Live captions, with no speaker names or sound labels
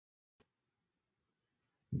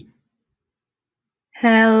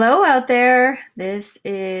Hello out there. This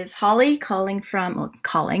is Holly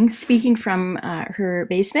speaking from her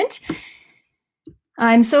basement.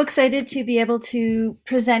 I'm so excited to be able to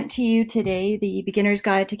present to you today the Beginner's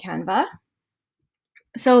Guide to Canva.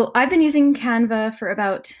 So I've been using Canva for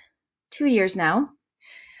about 2 years now.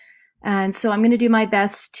 And so I'm going to do my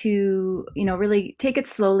best to, really take it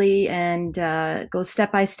slowly and go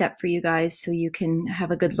step by step for you guys so you can have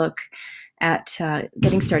a good look at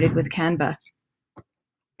getting started with Canva.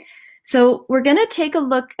 So we're going to take a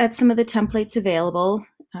look at some of the templates available.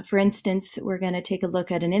 For instance, we're going to take a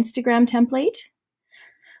look at an Instagram template.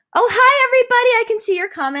 Oh, hi, everybody. I can see your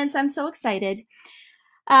comments. I'm so excited.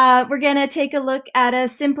 We're going to take a look at a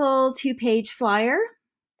simple 2-page flyer.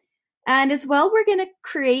 And as well, we're going to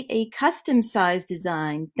create a custom size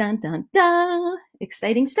design. Dun, dun, dun.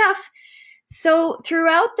 Exciting stuff. So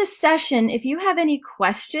throughout the session, if you have any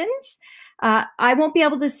questions, I won't be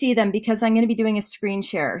able to see them because I'm going to be doing a screen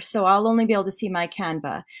share. So I'll only be able to see my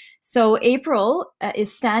Canva. So April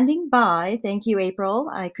is standing by. Thank you, April.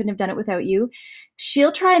 I couldn't have done it without you.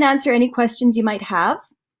 She'll try and answer any questions you might have.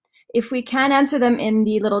 If we can't answer them in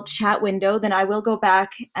the little chat window, then I will go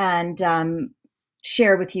back and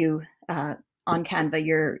share with you on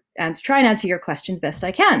Canva try and answer your questions best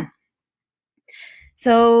I can.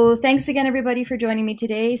 So thanks again, everybody, for joining me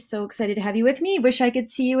today. So excited to have you with me. Wish I could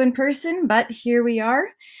see you in person, but here we are.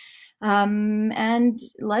 And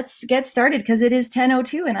let's get started because it is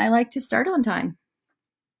 10:02 and I like to start on time.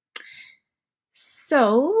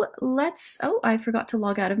 So I forgot to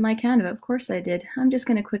log out of my Canva. Of course I did. I'm just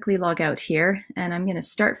going to quickly log out here and I'm going to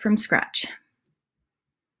start from scratch.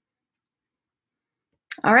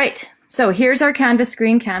 All right, so here's our Canva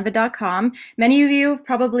screen, canva.com. Many of you have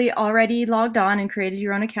probably already logged on and created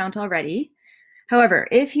your own account already. However,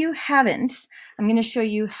 if you haven't, I'm going to show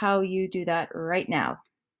you how you do that right now.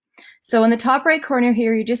 So in the top right corner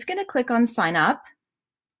here, you're just going to click on sign up.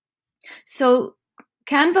 So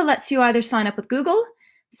Canva lets you either sign up with Google,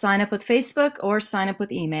 sign up with Facebook, or sign up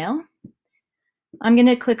with email. I'm going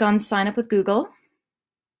to click on sign up with Google.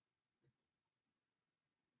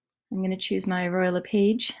 I'm going to choose my Royal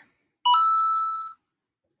LePage.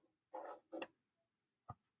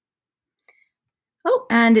 Oh,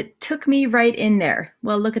 and it took me right in there.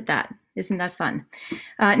 Well, look at that. Isn't that fun?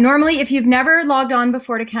 Normally, if you've never logged on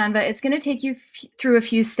before to Canva, it's going to take you through a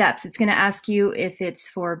few steps. It's going to ask you if it's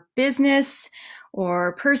for business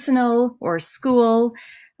or personal or school.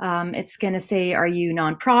 It's going to say, are you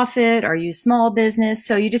nonprofit? Are you small business?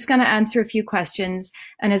 So you're just going to answer a few questions.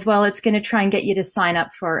 And as well, it's going to try and get you to sign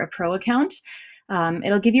up for a pro account.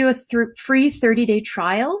 It'll give you a free 30-day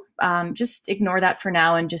trial. Just ignore that for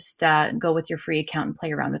now and just go with your free account and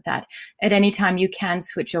play around with that. At any time, you can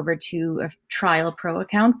switch over to a trial pro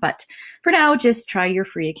account. But for now, just try your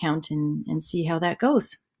free account and see how that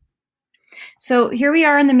goes. So here we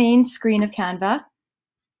are on the main screen of Canva.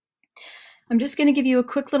 I'm just going to give you a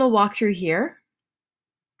quick little walkthrough here.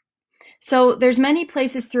 So there's many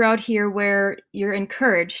places throughout here where you're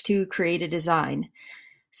encouraged to create a design.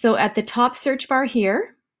 So at the top search bar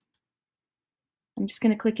here, I'm just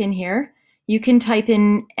going to click in here. You can type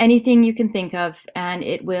in anything you can think of and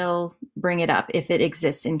it will bring it up if it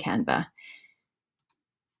exists in Canva.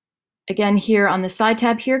 Again, here on the side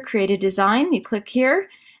tab here, create a design, you click here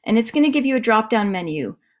and it's going to give you a drop-down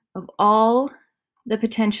menu of all the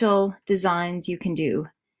potential designs you can do.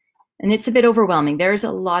 And it's a bit overwhelming. There's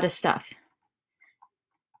a lot of stuff.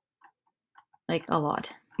 Like a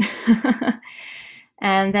lot.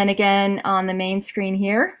 And then again, on the main screen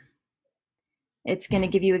here, it's going to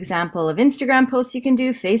give you example of Instagram posts you can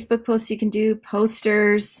do, Facebook posts you can do,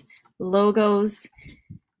 posters, logos,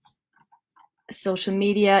 social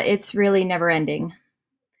media. It's really never ending.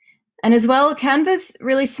 And as well, Canva's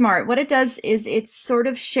really smart. What it does is it sort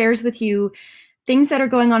of shares with you things that are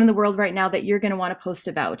going on in the world right now that you're going to want to post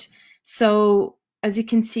about. So as you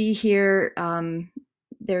can see here,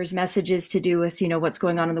 there's messages to do with, what's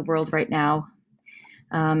going on in the world right now.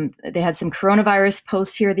 They had some coronavirus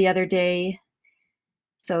posts here the other day.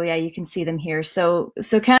 So yeah, you can see them here. So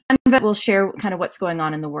Canva will share kind of what's going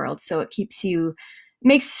on in the world. So it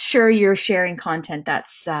makes sure you're sharing content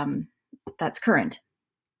that's current.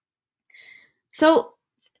 So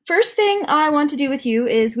first thing I want to do with you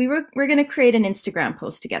is we're going to create an Instagram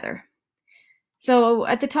post together. So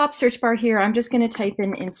at the top search bar here, I'm just going to type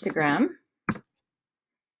in Instagram.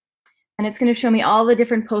 And it's going to show me all the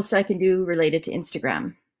different posts I can do related to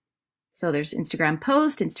Instagram. So there's Instagram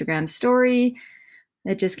post, Instagram story.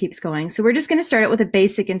 It just keeps going. So we're just going to start out with a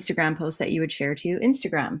basic Instagram post that you would share to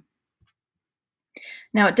Instagram.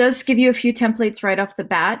 Now it does give you a few templates right off the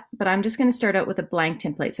bat, but I'm just going to start out with a blank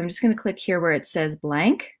template. So I'm just going to click here where it says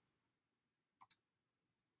blank.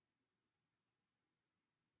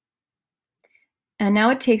 And now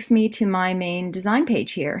it takes me to my main design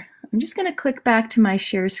page here. I'm just going to click back to my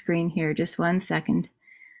share screen here, just 1 second.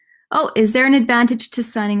 Oh, is there an advantage to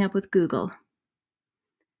signing up with Google?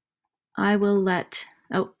 I will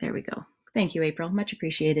oh, there we go. Thank you, April, much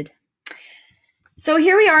appreciated. So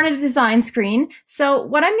here we are on a design screen. So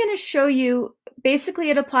what I'm going to show you,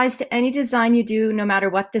 basically it applies to any design you do, no matter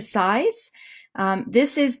what the size.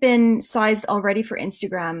 This has been sized already for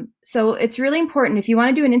Instagram. So it's really important. If you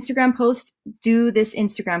want to do an Instagram post, do this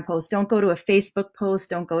Instagram post. Don't go to a Facebook post.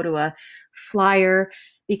 Don't go to a flyer.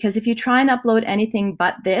 Because if you try and upload anything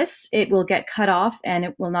but this, it will get cut off and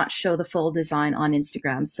it will not show the full design on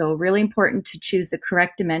Instagram. So really important to choose the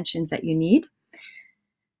correct dimensions that you need.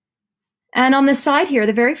 And on the side here,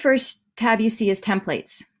 the very first tab you see is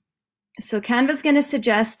templates. So Canva's going to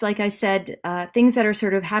suggest, like I said, things that are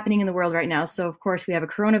sort of happening in the world right now. So of course we have a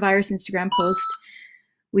coronavirus Instagram post.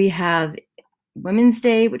 We have Women's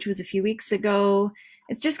Day, which was a few weeks ago.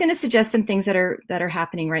 It's just going to suggest some things that are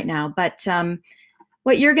happening right now. But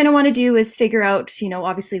what you're going to want to do is figure out,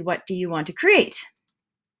 obviously, what do you want to create?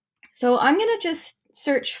 So I'm going to just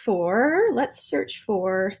search for, let's search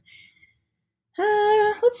for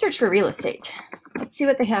real estate. Let's see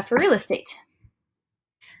what they have for real estate.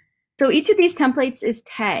 So each of these templates is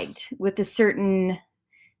tagged with a certain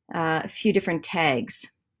few different tags.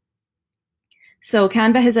 So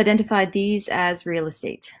Canva has identified these as real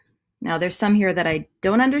estate. Now there's some here that I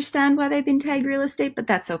don't understand why they've been tagged real estate, but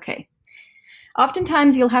that's okay.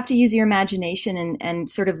 Oftentimes you'll have to use your imagination and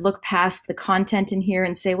sort of look past the content in here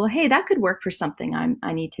and say, well, hey, that could work for something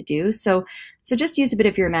I need to do. So just use a bit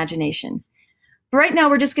of your imagination. But right now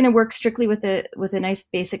we're just going to work strictly with a nice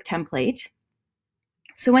basic template.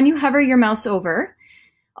 So when you hover your mouse over,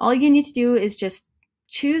 all you need to do is just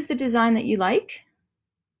choose the design that you like.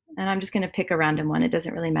 And I'm just going to pick a random one. It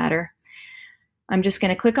doesn't really matter. I'm just going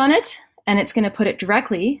to click on it and it's going to put it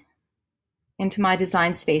directly into my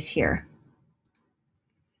design space here.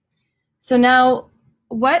 So now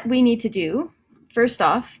what we need to do, first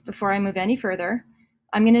off, before I move any further,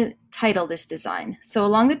 I'm going to title this design. So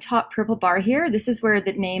along the top purple bar here, this is where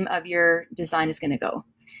the name of your design is going to go.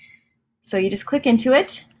 So you just click into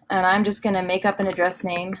it, and I'm just going to make up an address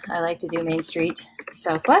name. I like to do Main Street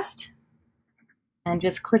Southwest, and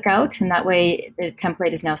just click out, and that way the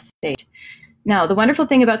template is now saved. Now, the wonderful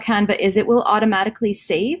thing about Canva is it will automatically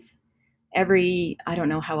save every, I don't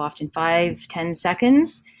know how often, 5-10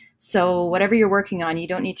 seconds. So whatever you're working on, you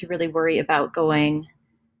don't need to really worry about going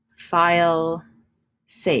File,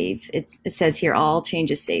 Save. It says here all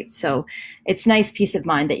changes saved. So it's nice peace of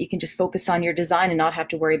mind that you can just focus on your design and not have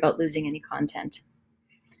to worry about losing any content.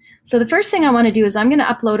 So the first thing I want to do is I'm going to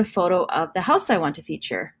upload a photo of the house I want to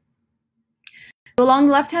feature. So along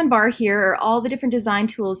the left-hand bar here are all the different design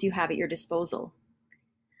tools you have at your disposal.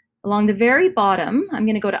 Along the very bottom, I'm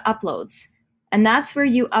going to go to Uploads, and that's where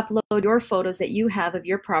you upload your photos that you have of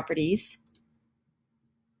your properties.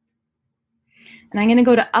 And I'm going to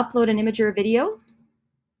go to Upload an image or a video.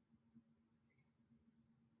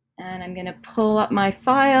 And I'm going to pull up my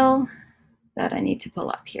file that I need to pull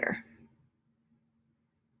up here.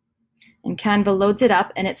 And Canva loads it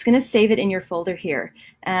up, and it's going to save it in your folder here.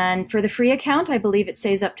 And for the free account, I believe it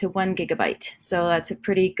saves up to 1 gigabyte. So that's a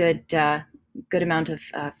pretty good amount of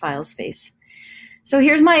file space. So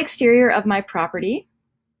here's my exterior of my property,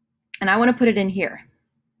 and I want to put it in here.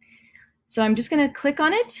 So I'm just going to click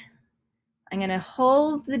on it. I'm going to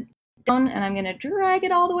hold it down, and I'm going to drag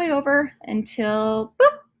it all the way over until,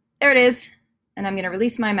 boop, there it is. And I'm going to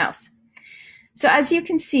release my mouse. So as you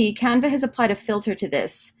can see, Canva has applied a filter to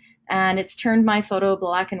this, and it's turned my photo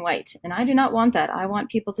black and white. And I do not want that. I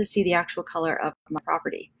want people to see the actual color of my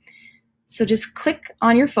property. So just click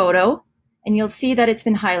on your photo, and you'll see that it's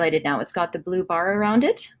been highlighted now. It's got the blue bar around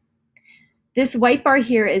it. This white bar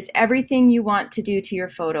here is everything you want to do to your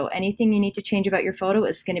photo. Anything you need to change about your photo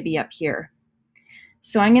is going to be up here.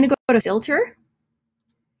 So I'm going to go to Filter.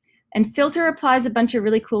 And Filter applies a bunch of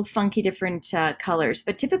really cool, funky, different colors.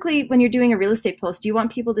 But typically, when you're doing a real estate post, you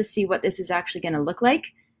want people to see what this is actually going to look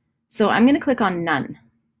like. So I'm going to click on None.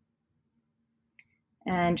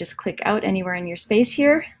 And just click out anywhere in your space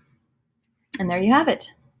here. And there you have it.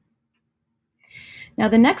 Now,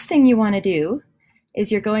 the next thing you want to do is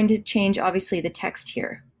you're going to change, obviously, the text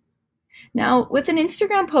here. Now, with an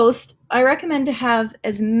Instagram post, I recommend to have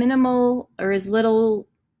as minimal or as little,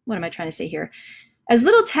 what am I trying to say here? as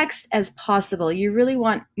little text as possible. You really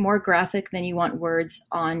want more graphic than you want words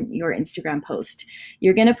on your Instagram post.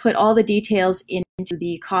 You're going to put all the details into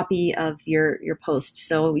the copy of your post.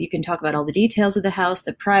 So you can talk about all the details of the house,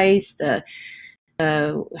 the price, the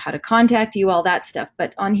how to contact you, all that stuff.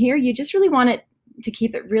 But on here, you just really want it to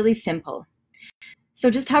keep it really simple.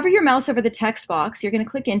 So just hover your mouse over the text box. You're going to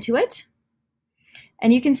click into it.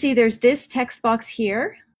 And you can see there's this text box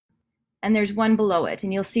here, and there's one below it.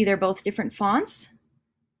 And you'll see they're both different fonts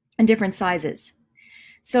and different sizes.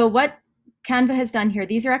 So what Canva has done here,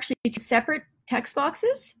 these are actually two separate text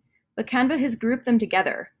boxes, but Canva has grouped them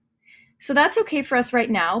together. So that's okay for us right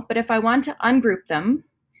now, but if I want to ungroup them,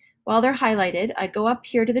 while they're highlighted, I go up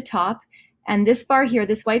here to the top, and this bar here,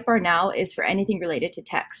 this white bar now, is for anything related to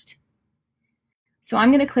text. So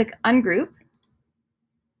I'm going to click ungroup,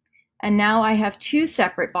 and now I have two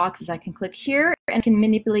separate boxes. I can click here and can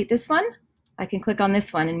manipulate this one. I can click on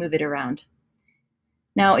this one and move it around.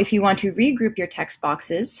 Now, if you want to regroup your text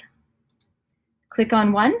boxes, click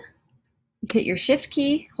on one, hit your shift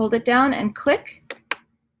key, hold it down and click,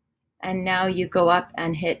 and now you go up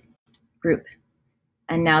and hit group,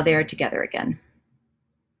 and now they are together again.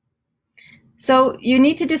 So you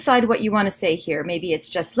need to decide what you want to say here. Maybe it's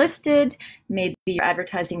just listed, maybe you're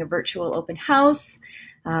advertising a virtual open house,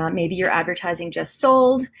 maybe you're advertising just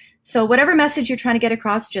sold. So whatever message you're trying to get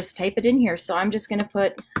across, just type it in here. So I'm just going to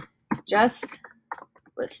put just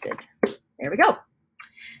listed. There we go.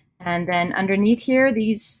 And then underneath here,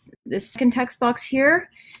 this second text box here,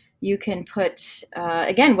 you can put,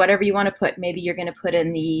 again, whatever you want to put. Maybe you're going to put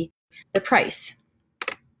in the price.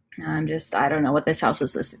 I don't know what this house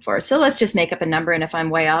is listed for. So let's just make up a number, and if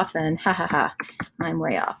I'm way off, then I'm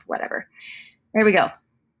way off, whatever. There we go.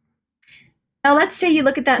 Now let's say you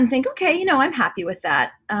look at that and think, okay, you know, I'm happy with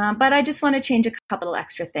that, but I just want to change a couple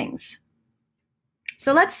extra things.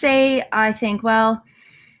 So let's say I think, well,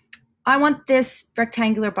 I want this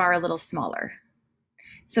rectangular bar a little smaller.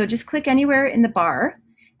 So just click anywhere in the bar,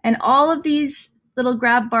 and all of these little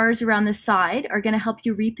grab bars around the side are going to help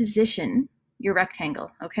you reposition your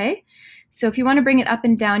rectangle, okay? So if you want to bring it up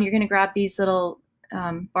and down, you're going to grab these little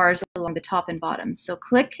bars along the top and bottom. So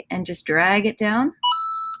click and just drag it down.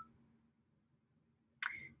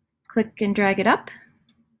 Click and drag it up.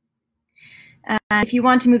 And if you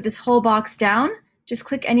want to move this whole box down, just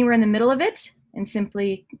click anywhere in the middle of it and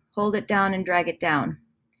simply hold it down and drag it down.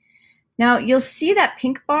 Now you'll see that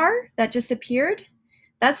pink bar that just appeared.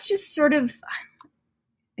 That's just sort of,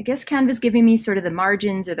 I guess Canva's giving me sort of the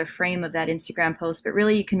margins or the frame of that Instagram post, but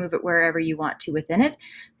really you can move it wherever you want to within it.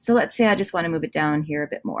 So let's say I just want to move it down here a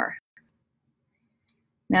bit more.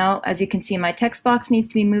 Now, as you can see, my text box needs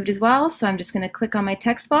to be moved as well. So I'm just going to click on my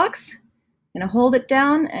text box, I'm going to hold it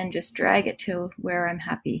down and just drag it to where I'm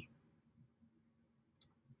happy.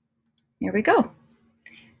 There we go.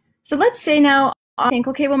 So let's say now I think,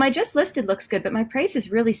 okay, well, my just listed looks good, but my price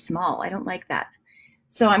is really small. I don't like that.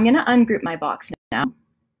 So I'm going to ungroup my box now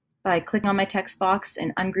by clicking on my text box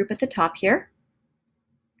and ungroup at the top here.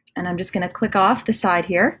 And I'm just going to click off the side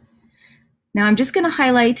here. Now I'm just going to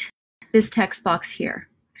highlight this text box here.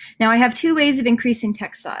 Now I have two ways of increasing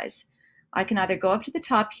text size. I can either go up to the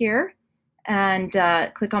top here and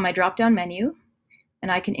click on my drop-down menu,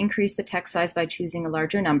 and I can increase the text size by choosing a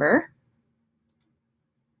larger number.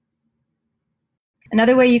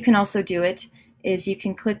 Another way you can also do it is you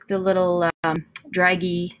can click the little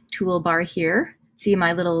draggy toolbar here. See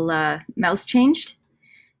my little mouse changed?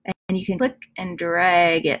 And you can click and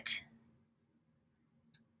drag it.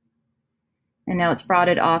 And now it's brought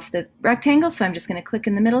it off the rectangle, so I'm just going to click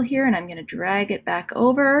in the middle here and I'm going to drag it back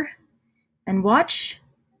over and watch.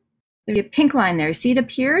 There's a pink line there. See it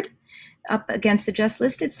appeared up against the just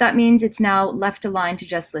listed? So that means it's now left aligned to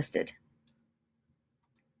just listed.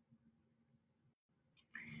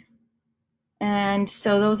 And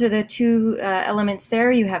so those are the two elements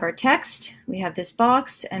there. You have our text, we have this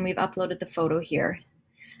box, and we've uploaded the photo here.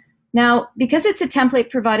 Now, because it's a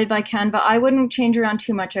template provided by Canva, I wouldn't change around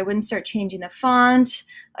too much. I wouldn't start changing the font.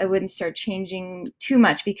 I wouldn't start changing too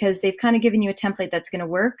much because they've kind of given you a template that's going to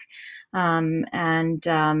work and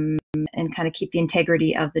kind of keep the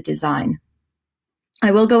integrity of the design.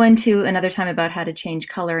 I will go into another time about how to change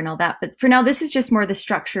color and all that, but for now, this is just more the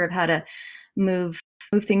structure of how to move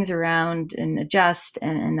things around and adjust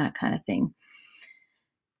and that kind of thing.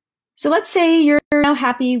 So let's say you're now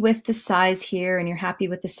happy with the size here and you're happy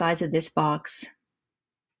with the size of this box.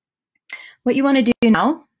 What you want to do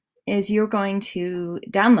now is you're going to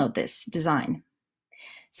download this design.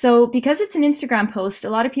 So because it's an Instagram post, a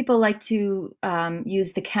lot of people like to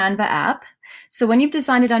use the Canva app. So when you've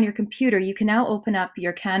designed it on your computer, you can now open up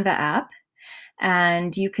your Canva app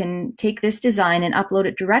and you can take this design and upload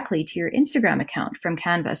it directly to your Instagram account from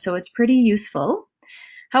Canva. So it's pretty useful.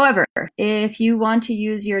 However, if you want to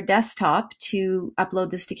use your desktop to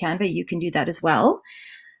upload this to Canva, you can do that as well.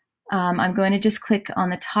 I'm going to just click on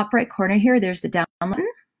the top right corner here. There's the download button.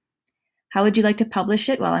 How would you like to publish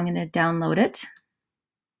it? Well, I'm going to download it.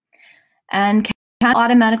 And Canva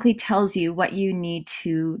automatically tells you what you need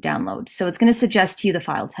to download. So it's going to suggest to you the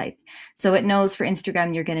file type. So it knows for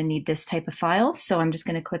Instagram you're going to need this type of file. So I'm just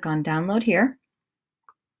going to click on download here.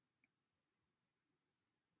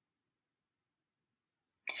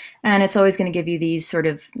 And it's always going to give you these sort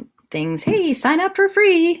of things. Hey, sign up for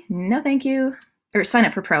free. No, thank you. Or sign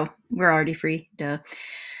up for pro. We're already free. Duh.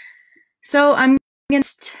 So I'm going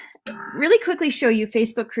to really quickly show you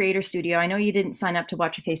Facebook Creator Studio. I know you didn't sign up to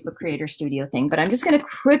watch a Facebook Creator Studio thing, but I'm just going to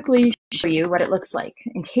quickly show you what it looks like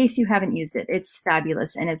in case you haven't used it. It's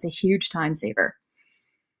fabulous and it's a huge time saver.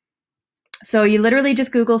 So you literally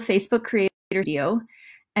just Google Facebook Creator Studio,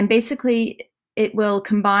 and basically it will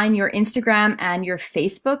combine your Instagram and your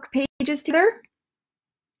Facebook pages together.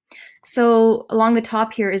 So along the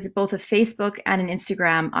top here is both a Facebook and an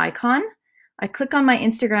Instagram icon. I click on my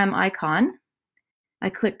Instagram icon. I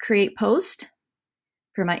click Create Post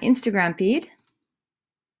for my Instagram feed.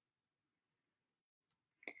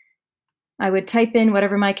 I would type in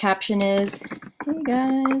whatever my caption is. Hey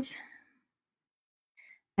guys.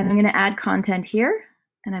 And I'm going to add content here,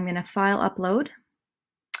 and I'm going to file upload.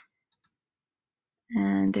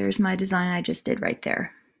 And there's my design I just did right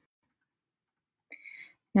there.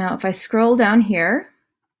 Now, if I scroll down here,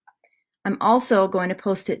 I'm also going to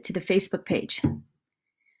post it to the Facebook page.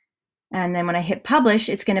 And then when I hit publish,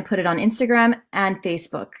 it's going to put it on Instagram and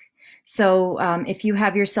Facebook. So if you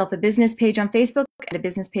have yourself a business page on Facebook and a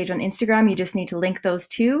business page on Instagram, you just need to link those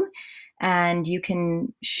two, and you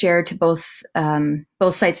can share to both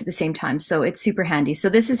sites at the same time. So it's super handy. So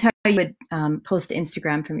this is how you would post to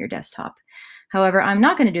Instagram from your desktop. However, I'm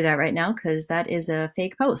not going to do that right now because that is a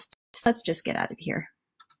fake post. So let's just get out of here.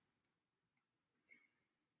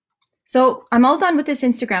 So I'm all done with this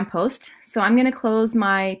Instagram post. So I'm going to close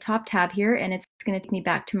my top tab here, and it's going to take me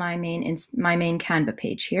back to my main Canva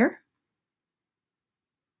page here.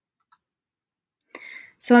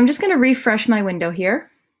 So I'm just going to refresh my window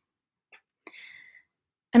here.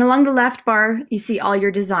 And along the left bar, you see all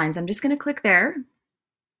your designs. I'm just going to click there,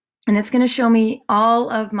 and it's going to show me all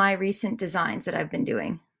of my recent designs that I've been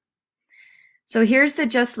doing. So here's the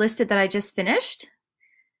just listed that I just finished.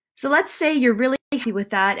 So let's say you're really happy with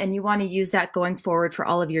that and you want to use that going forward for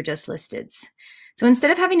all of your just listeds. So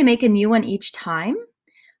instead of having to make a new one each time,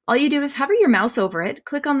 all you do is hover your mouse over it,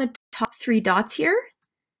 click on the top three dots here.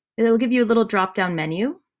 It'll give you a little drop-down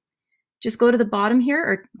menu. Just go to the bottom here,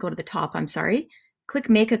 or go to the top, I'm sorry. Click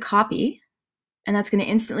Make a Copy, and that's going to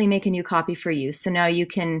instantly make a new copy for you. So now you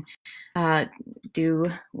can do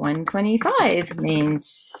 125 Main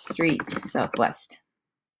Street Southwest.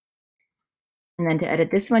 And then to edit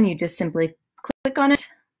this one, you just simply click on it,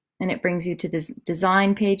 and it brings you to this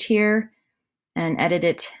design page here, and edit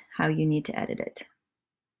it how you need to edit it.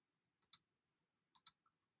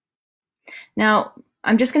 Now,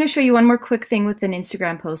 I'm just going to show you one more quick thing with an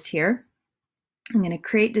Instagram post here. I'm going to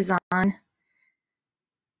create design,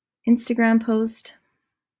 Instagram post.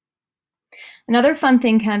 Another fun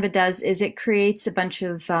thing Canva does is it creates a bunch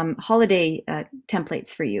of holiday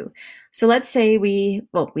templates for you. So let's say we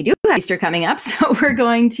do have Easter coming up, so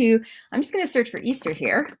I'm just going to search for Easter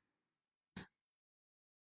here.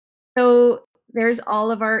 So there's all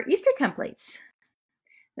of our Easter templates.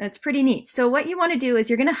 That's pretty neat. So what you want to do is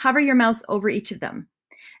you're going to hover your mouse over each of them.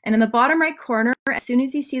 And in the bottom right corner, as soon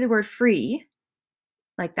as you see the word free,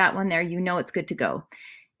 like that one there, you know it's good to go.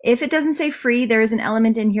 If it doesn't say free, there is an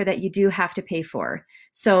element in here that you do have to pay for.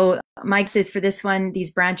 So my guess is for this one, these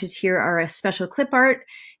branches here are a special clip art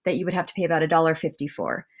that you would have to pay about $1.50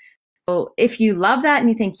 for. So if you love that and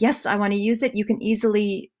you think, yes, I want to use it, you can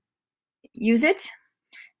easily use it.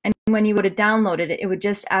 And when you would have downloaded it, it would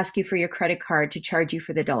just ask you for your credit card to charge you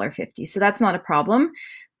for the $1.50. So that's not a problem.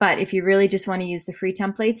 But if you really just want to use the free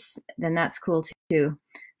templates, then that's cool too.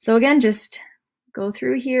 So again, just go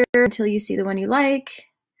through here until you see the one you like.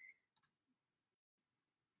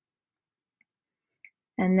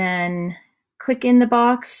 And then click in the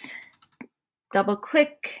box, double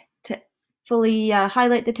click to fully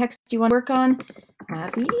highlight the text you want to work on.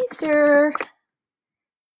 Happy Easter.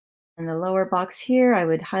 In the lower box here, I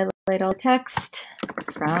would highlight all text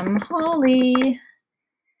from Holly.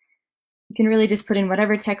 You can really just put in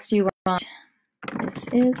whatever text you want. This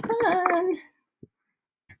is fun.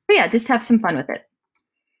 But yeah, just have some fun with it.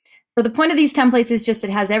 So the point of these templates is just it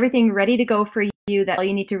has everything ready to go for you. you that all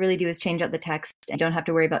you need to really do is change out the text and you don't have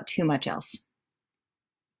to worry about too much else.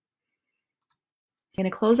 So I'm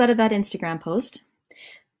going to close out of that Instagram post.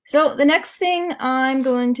 So the next thing I'm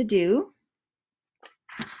going to do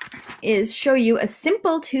is show you a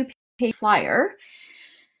simple 2-page flyer.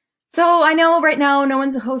 So I know right now no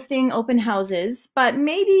one's hosting open houses, but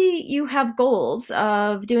maybe you have goals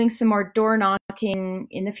of doing some more door knocking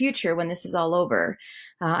in the future when this is all over.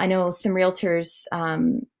 I know some realtors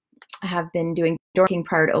have been doing door knocking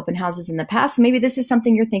prior to open houses in the past. So maybe this is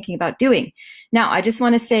something you're thinking about doing. Now, I just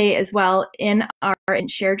want to say as well, in our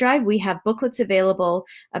share drive, we have booklets available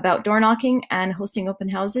about door knocking and hosting open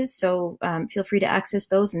houses. So feel free to access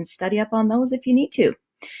those and study up on those if you need to.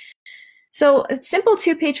 So a simple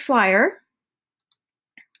 2-page flyer.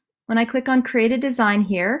 When I click on create a design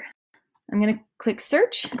here, I'm going to click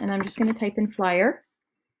search and I'm just going to type in flyer.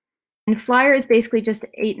 And flyer is basically just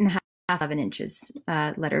 8.5 inches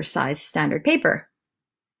letter size standard paper.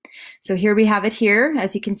 So here we have it here,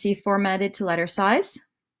 as you can see, formatted to letter size.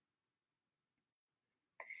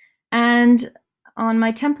 And on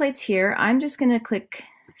my templates here, I'm just going to click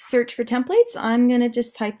search for templates. I'm going to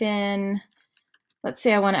just type in, let's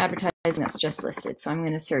say I want to advertise that's just listed. So I'm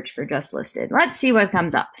going to search for just listed. Let's see what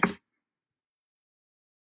comes up.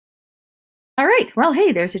 All right. Well,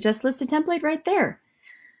 hey, there's a just listed template right there.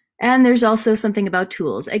 And there's also something about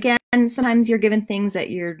tools. Again, sometimes you're given things that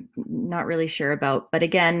you're not really sure about. But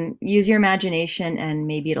again, use your imagination and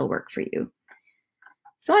maybe it'll work for you.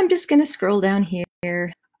 So I'm just going to scroll down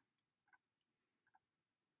here.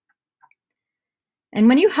 And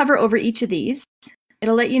when you hover over each of these,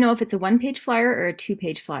 it'll let you know if it's a 1-page flyer or a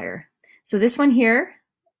 2-page flyer. So this one here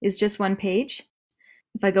is just 1 page.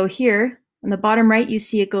 If I go here, on the bottom right, you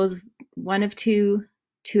see it goes 1 of 2,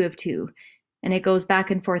 2 of 2. And it goes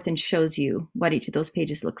back and forth and shows you what each of those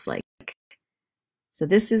pages looks like. So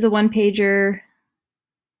this is a 1-pager.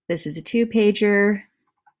 This is a 2-pager.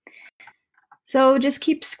 So just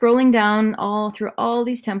keep scrolling down through all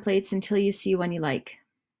these templates until you see one you like.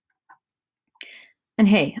 And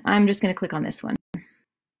hey, I'm just going to click on this one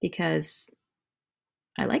because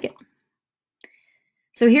I like it.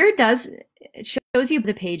 So here it shows you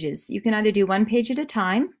the pages. You can either do 1 page at a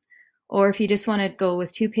time, or if you just want to go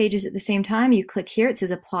with 2 pages at the same time, you click here. It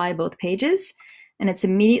says apply both pages, and it's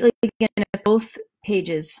immediately going to put both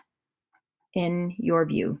pages in your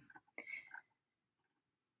view.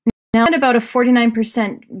 Now I'm at about a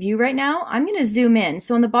 49% view right now. I'm going to zoom in.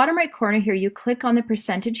 So in the bottom right corner here, you click on the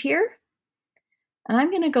percentage here, and I'm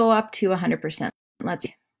going to go up to 100%. Let's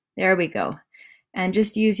see. There we go. And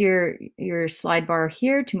just use your slide bar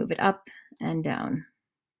here to move it up and down.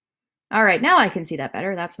 All right, now I can see that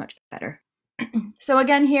better. That's much better. So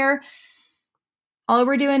again here, all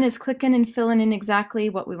we're doing is clicking and filling in exactly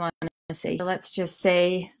what we want to say. So let's just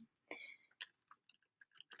say,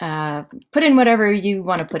 put in whatever you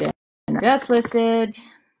want to put in. Just listed,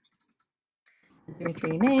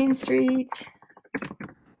 33 Main Street,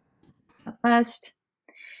 West.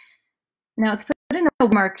 Now let's put in a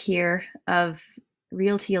watermark here of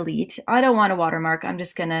Realty Elite. I don't want a watermark. I'm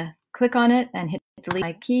just going to click on it and hit delete on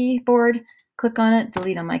my keyboard. Click on it,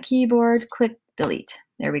 delete on my keyboard, click delete.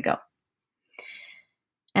 There we go.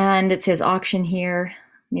 And it says auction here.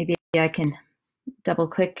 Maybe I can double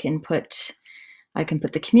click and I can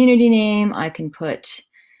put the community name. I can put,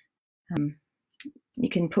 you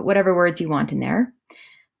can put whatever words you want in there.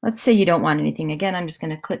 Let's say you don't want anything. Again, I'm just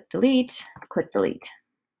going to click delete, click delete.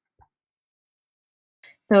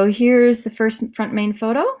 So here's the first front main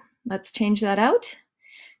photo. Let's change that out.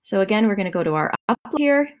 So again, we're going to go to our upload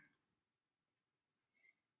here.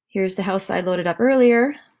 Here's the house I loaded up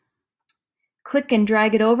earlier. Click and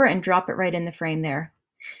drag it over and drop it right in the frame there.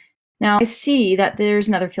 Now I see that there's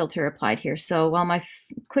another filter applied here. So while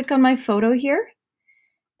click on my photo here,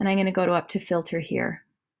 and I'm going to go up to filter here.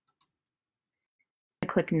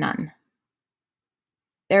 Click none.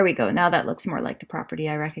 There we go. Now that looks more like the property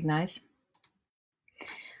I recognize.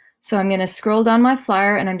 So I'm going to scroll down my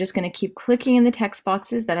flyer and I'm just going to keep clicking in the text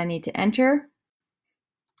boxes that I need to enter.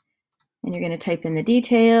 And you're going to type in the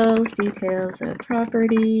details of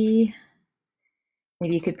property.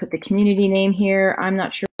 Maybe you could put the community name here. I'm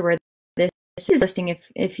not sure where this is listing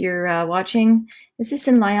if you're watching. Is this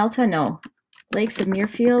in Lyalta? No. Lakes of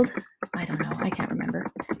Muirfield? I don't know. I can't remember.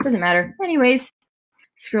 Doesn't matter. Anyways,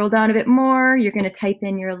 scroll down a bit more. You're going to type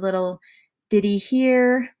in your little ditty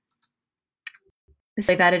here.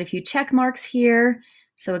 I've added a few check marks here.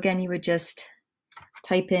 So again, you would just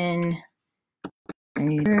type in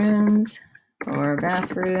rooms or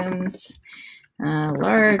bathrooms,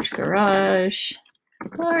 large garage,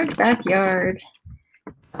 large backyard,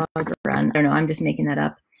 dog run. I don't know, I'm just making that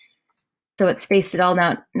up. So it spaced it all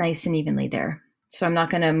out nice and evenly there. So I'm not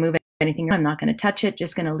going to move anything. I'm not going to touch it.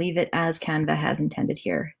 Just going to leave it as Canva has intended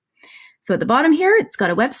here. So at the bottom here, it's got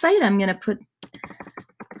a website. I'm going to put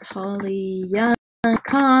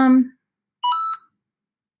hollyyoung.com.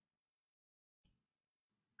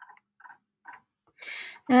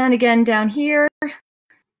 And again, down here,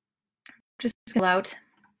 just go out.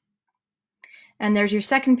 And there's your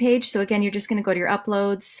second page. So again, you're just going to go to your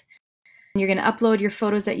uploads. And you're going to upload your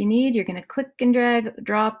photos that you need. You're going to click and drag,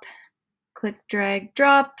 drop, click, drag,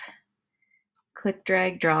 drop, click,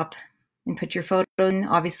 drag, drop, and put your photo in.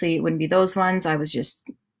 Obviously, it wouldn't be those ones. I was just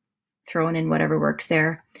throwing in whatever works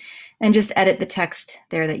there. And just edit the text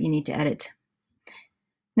there that you need to edit.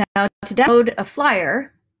 Now, to download a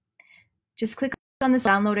flyer, just click on this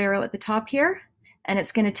download arrow at the top here, and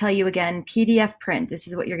it's going to tell you again, PDF print. This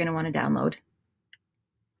is what you're going to want to download.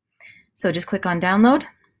 So just click on download.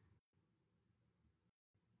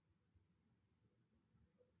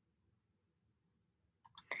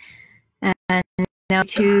 And now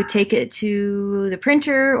to take it to the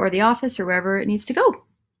printer or the office or wherever it needs to go.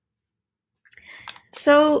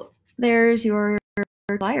 So there's your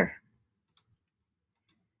flyer.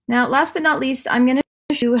 Now, last but not least, I'm going to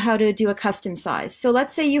show you how to do a custom size. So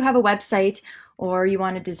let's say you have a website or you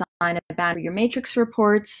want to design a banner for your matrix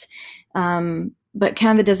reports, but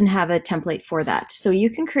Canva doesn't have a template for that. So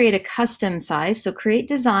you can create a custom size. So create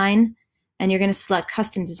design, and you're going to select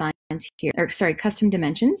custom designs here, or sorry, custom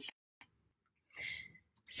dimensions.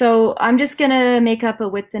 So I'm just going to make up a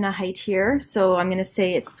width and a height here. So I'm going to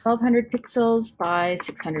say it's 1200 pixels by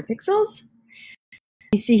 600 pixels.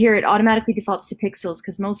 You see here it automatically defaults to pixels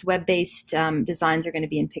because most web-based designs are going to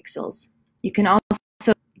be in pixels. You can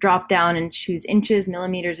also drop down and choose inches,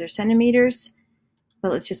 millimeters, or centimeters,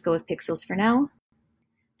 but let's just go with pixels for now.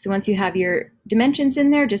 So once you have your dimensions in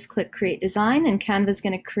there, just click Create Design, and Canva is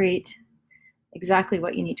going to create exactly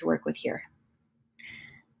what you need to work with here.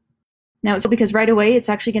 Now, it's because right away it's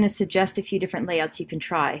actually going to suggest a few different layouts you can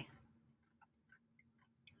try.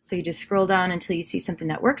 So you just scroll down until you see something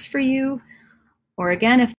that works for you. Or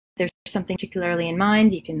again, if there's something particularly in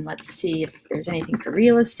mind, you can, let's see if there's anything for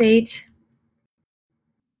real estate.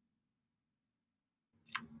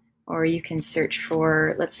 Or you can search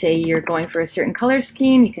for, let's say you're going for a certain color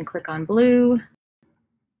scheme, you can click on blue.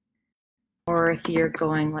 Or if you're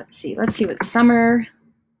going, let's see what summer.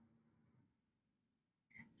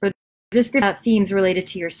 So just themes related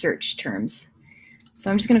to your search terms.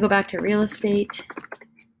 So I'm just going to go back to real estate.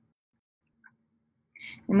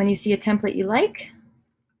 And when you see a template you like,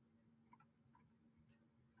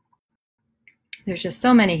 there's just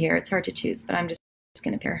so many here, it's hard to choose, but I'm just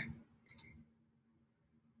going to pair.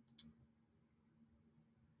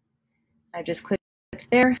 I just clicked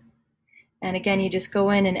there. And again, you just go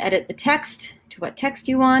in and edit the text to what text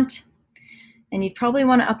you want. And you'd probably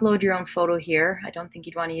want to upload your own photo here. I don't think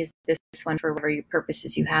you'd want to use this one for whatever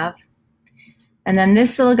purposes you have. And then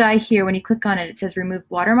this little guy here, when you click on it, it says remove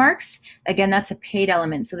watermarks. Again, that's a paid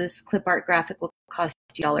element. So this clip art graphic will cost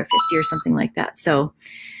you $1.50 or something like that. So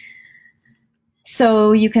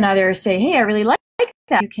you can either say, hey, I really like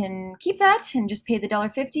that. You can keep that and just pay the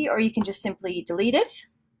 $1.50, or you can just simply delete it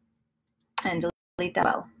and delete that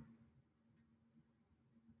well.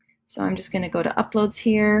 So I'm just going to go to uploads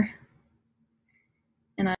here.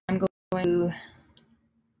 And I'm going to,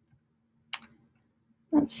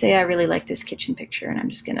 let's say I really like this kitchen picture, and I'm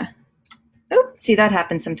just going to, oh, see, that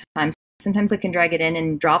happens sometimes. Sometimes I can drag it in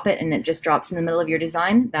and drop it, and it just drops in the middle of your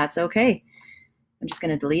design. That's okay. I'm just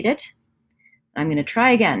going to delete it. I'm going to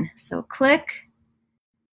try again. So click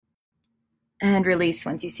and release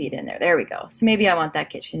once you see it in there. There we go. So maybe I want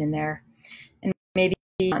that kitchen in there. And maybe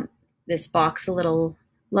I want this box a little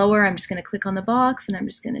lower. I'm just going to click on the box, and I'm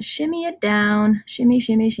just going to shimmy it down. Shimmy,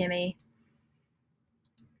 shimmy, shimmy.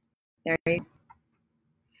 There you go.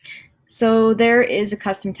 So there is a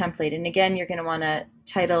custom template. And again, you're going to want to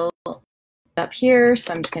title up here.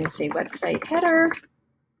 So I'm just going to say website header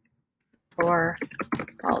for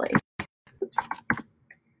Holly. Oops.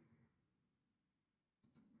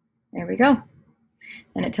 There we go.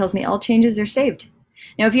 And it tells me all changes are saved.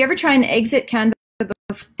 Now, if you ever try and exit Canva before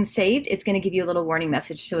saved, it's going to give you a little warning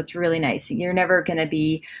message. So it's really nice. You're never going to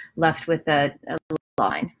be left with a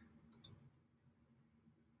line.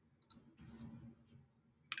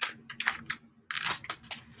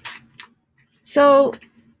 So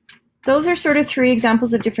those are sort of 3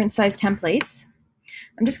 examples of different size templates.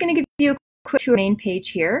 I'm just going to give you a quick tour of the main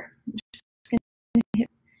page here. I'm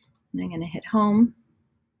going to hit home.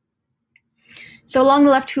 So along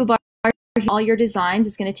the left toolbar, all your designs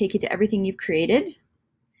is going to take you to everything you've created.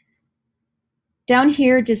 Down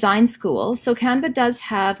here, Design School. So Canva does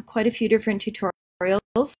have quite a few different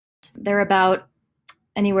tutorials. They're about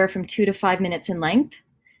anywhere from 2 to 5 minutes in length.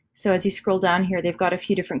 So as you scroll down here, they've got a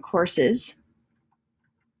few different courses.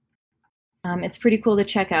 It's pretty cool to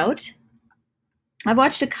check out. I've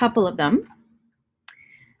watched a couple of them.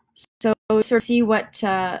 So sort of see what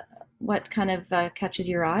kind of catches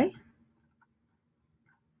your eye.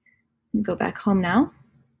 Go back home now.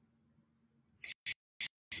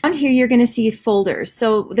 On here, you're going to see folders.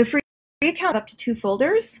 So the free account up to 2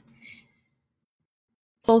 folders.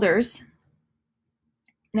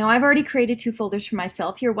 Now I've already created 2 folders for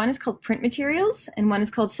myself here. One is called print materials and one is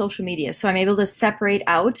called social media. So I'm able to separate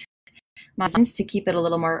out my items to keep it a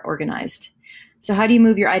little more organized. So how do you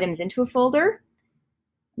move your items into a folder?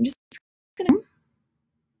 I'm just gonna,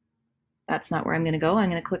 that's not where I'm going to go. I'm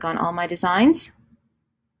going to click on all my designs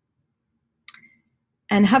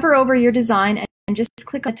and hover over your design and just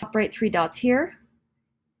click on the top right 3 dots here.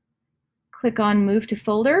 Click on move to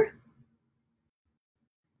folder.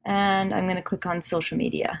 And I'm going to click on social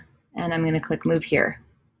media and I'm going to click move here.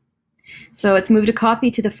 So it's moved a copy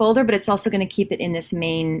to the folder, but it's also going to keep it in this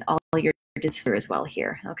main all your display as well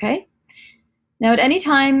here. Okay. Now at any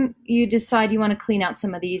time you decide you want to clean out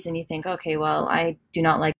some of these and you think, okay, well, I do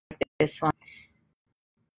not like this one.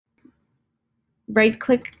 Right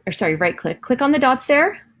click on the dots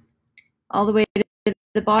there all the way to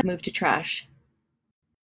the bottom, move to trash.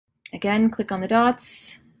 Again, click on the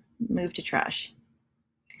dots, move to trash.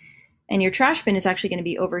 And your trash bin is actually going to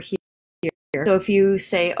be over here. So if you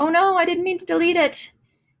say, oh no, I didn't mean to delete it,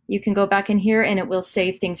 you can go back in here and it will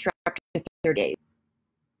save things for up to 30 days.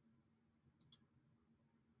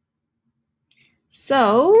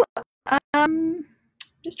 So,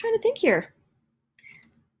 just trying to think here.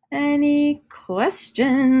 Any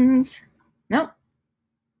questions? Nope.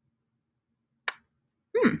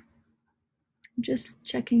 Just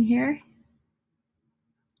checking here.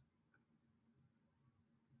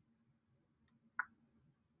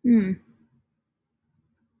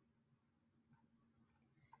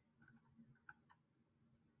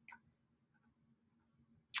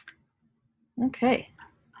 Okay.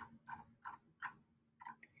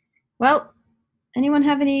 Well, anyone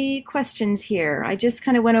have any questions here? I just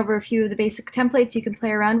kind of went over a few of the basic templates you can play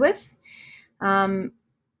around with.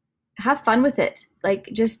 Have fun with it. Like,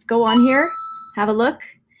 just go on here, have a look,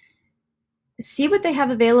 see what they have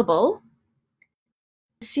available,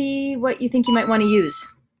 see what you think you might want to use.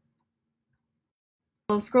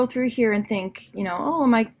 We'll scroll through here and think, you know,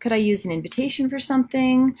 oh, could I use an invitation for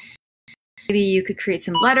something? Maybe you could create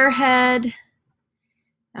some letterhead,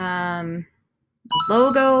 a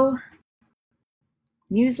logo,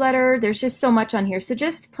 newsletter. There's just so much on here. So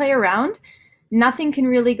just play around. Nothing can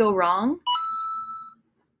really go wrong.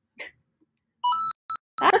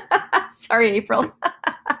 Sorry, April.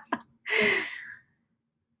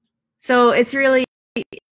 So it's really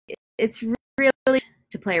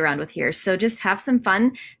to play around with here. So just have some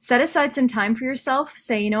fun. Set aside some time for yourself.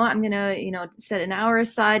 Say, you know what, I'm gonna, set an hour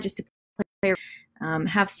aside just to play.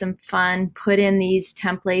 Have some fun. Put in these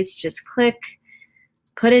templates. Just click,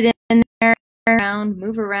 put it in there,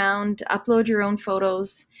 move around, upload your own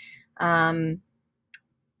photos, and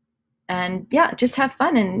yeah, just have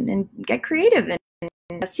fun and get creative and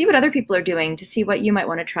see what other people are doing to see what you might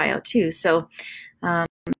want to try out too. So, so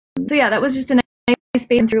yeah, that was just a nice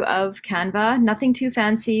base through of Canva. Nothing too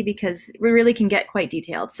fancy because we really can get quite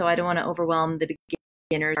detailed. So I don't want to overwhelm the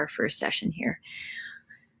beginners our first session here.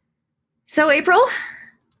 So April,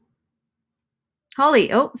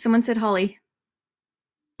 Holly. Oh, someone said Holly.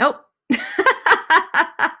 Oh,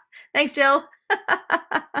 thanks, Jill.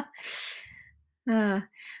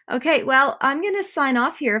 Okay, well, I'm going to sign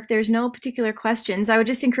off here if there's no particular questions. I would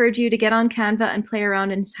just encourage you to get on Canva and play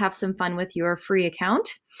around and have some fun with your free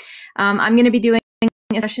account. I'm going to be doing a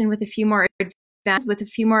session with a few more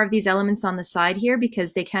of these elements on the side here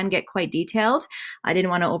because they can get quite detailed. I didn't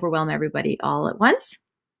want to overwhelm everybody all at once.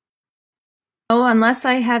 Oh, unless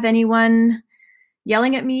I have anyone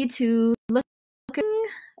yelling at me to look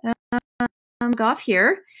off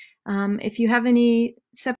here. If you have any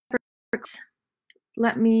separate,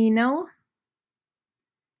 let me know.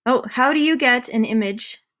 Oh, how do you get an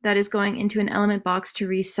image that is going into an element box to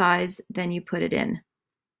resize, then you put it in?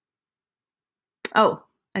 Oh,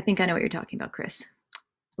 I think I know what you're talking about, Chris.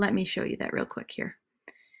 Let me show you that real quick here.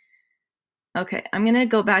 Okay, I'm going to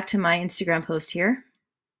go back to my Instagram post here.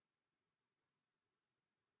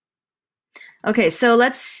 Okay, so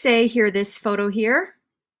let's say here, this photo here.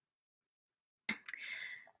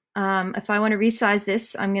 If I want to resize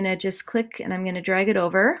this, I'm going to just click and I'm going to drag it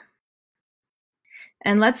over.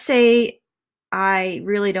 And let's say I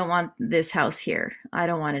really don't want this house here. I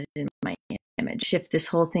don't want it in my image. Shift this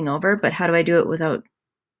whole thing over, but how do I do it without,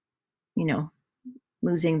 you know,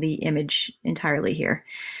 losing the image entirely here?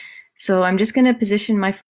 So I'm just going to position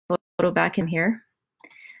my photo back in here.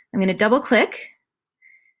 I'm going to double click.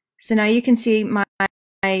 So now you can see my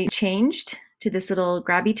changed to this little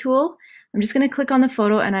grabby tool. I'm just going to click on the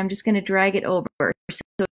photo and I'm just going to drag it over. So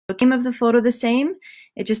the name of the photo the same.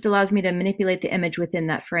 It just allows me to manipulate the image within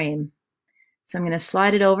that frame. So I'm going to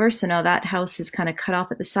slide it over. So now that house is kind of cut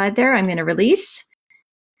off at the side there. I'm going to release.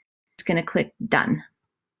 It's going to click done.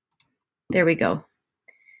 There we go.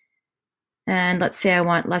 And let's say I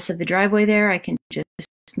want less of the driveway there. I can just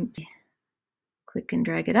click and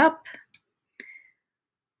drag it up.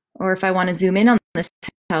 Or if I want to zoom in on this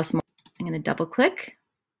house more, I'm going to double click.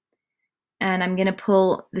 And I'm going to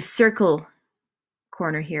pull the circle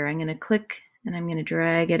corner here. I'm going to click and I'm going to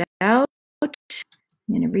drag it out. I'm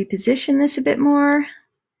going to reposition this a bit more.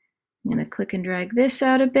 I'm going to click and drag this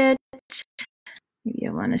out a bit. Maybe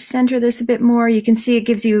I want to center this a bit more. You can see it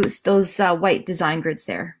gives you those white design grids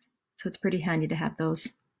there. So it's pretty handy to have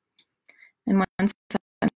those. And once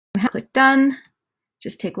I'm click done,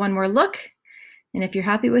 just take one more look. And if you're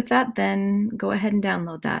happy with that, then go ahead and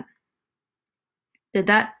download that. Did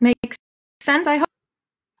that make sense, I hope?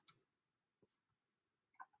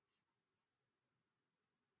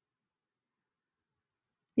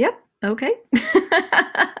 Yep, okay.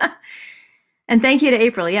 And thank you to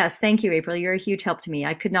April. Yes, thank you, April. You're a huge help to me.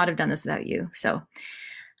 I could not have done this without you. So,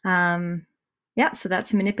 yeah, so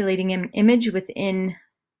that's manipulating an image within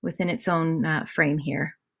its own frame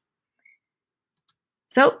here.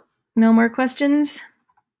 So, no more questions.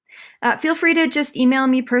 Feel free to just email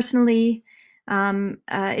me personally.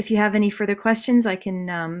 If you have any further questions, I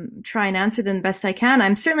can try and answer them the best I can.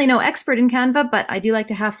 I'm certainly no expert in Canva, but I do like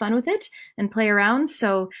to have fun with it and play around.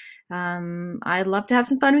 So I'd love to have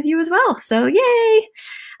some fun with you as well. So yay!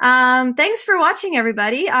 Thanks for watching,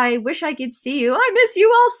 everybody. I wish I could see you. I miss you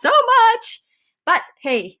all so much. But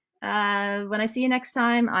hey, when I see you next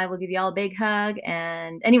time, I will give you all a big hug.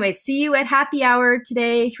 And anyway, see you at happy hour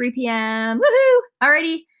today, 3 p.m. Woohoo!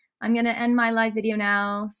 Alrighty. I'm going to end my live video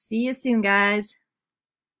now. See you soon, guys.